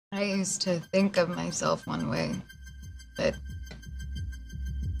I used to think of myself one way, but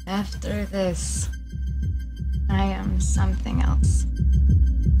after this, I am something else.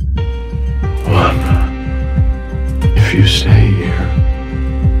 Wanda, if you stay here,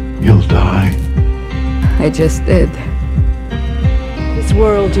 you'll die. I just did. This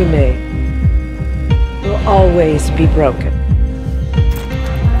world you made will always be broken.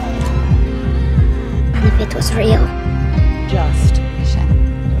 And if it was real? Just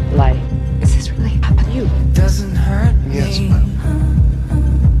like Is this really happening? you. Doesn't hurt me. Yes, ma'am.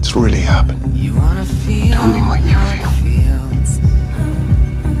 It's really happened. You wanna feel Tell me what you how it feels.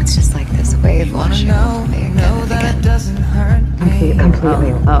 It's just like this wave Wanna washing over me again know and that again. it doesn't hurt me.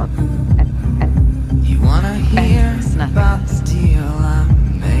 Completely alone. You wanna hear it's nothing about the deal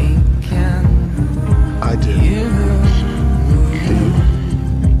I'm making. I do. You,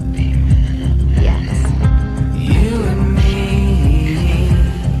 Yes. you and me.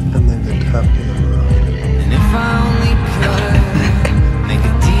 And then the tapping around. And if I only could make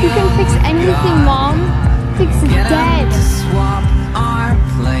a deal You can fix with anything, God. Mom. Fix is Get dead. out to swap our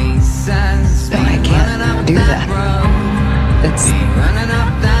places. No, I Be can't running up do that. road. It's Be running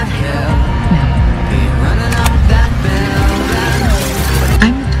up that hill. Be running up that building.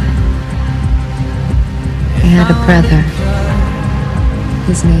 I had a brother.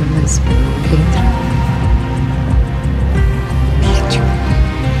 His name was Peter.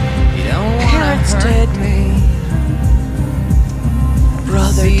 You don't wanna Parents hurt dead. me.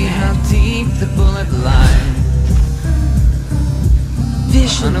 Brother See dead. how deep the bullet lies.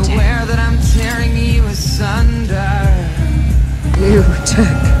 Vision dead. Unaware that I'm tearing you asunder. You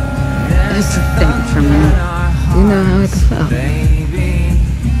took everything from me. You know how it felt. Baby,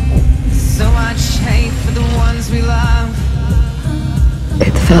 so much hate for the ones we love.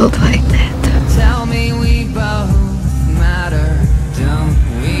 It felt like that. Tell me we both matter, don't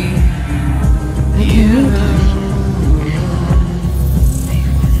we? You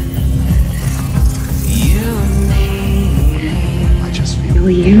and me. I just feel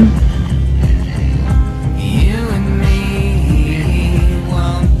You? You and me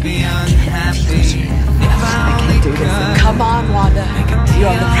won't be unhappy. If I only do this could Come on, Wanda. You're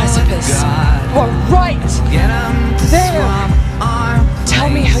on the precipice. We're right. get 'em to There. swap our Tell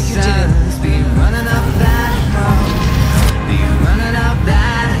me how you did it. places. Be running up that road. Be running up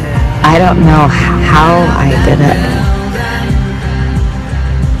that hill. I don't know how I did it.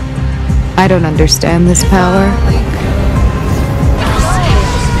 I don't understand this power.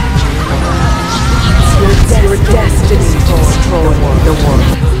 Your destiny to control the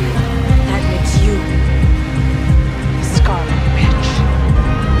world. That makes you the Scarlet Witch.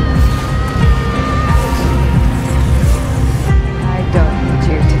 I don't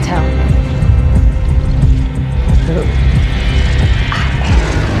need you to tell me.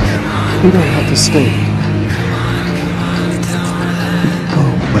 You don't have to stay. go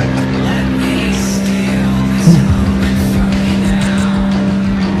away.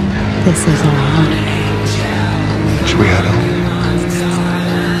 This is all wrong. Should we head home?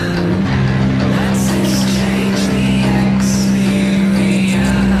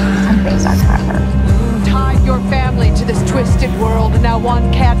 Some things are covered. Tied your family to this twisted world, and now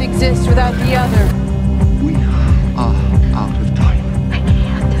one can't exist without the other. We are out of time.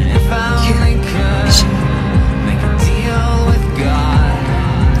 If I only could make a deal with God.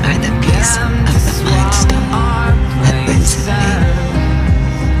 Are the piece of the Mind Stone that lives in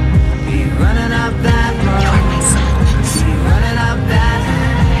me. Be running up that road. You're my sadness Be running up that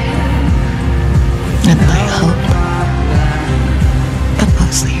and my hope, but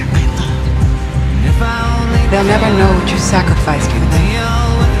mostly you're my love. if I only They'll never know what you sacrificed for them. deal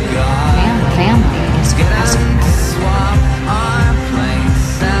with God. Family is Get 'em to swap our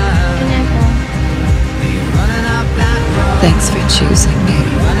places. Never. Be running up that road. Thanks for choosing me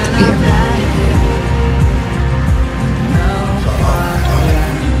to be a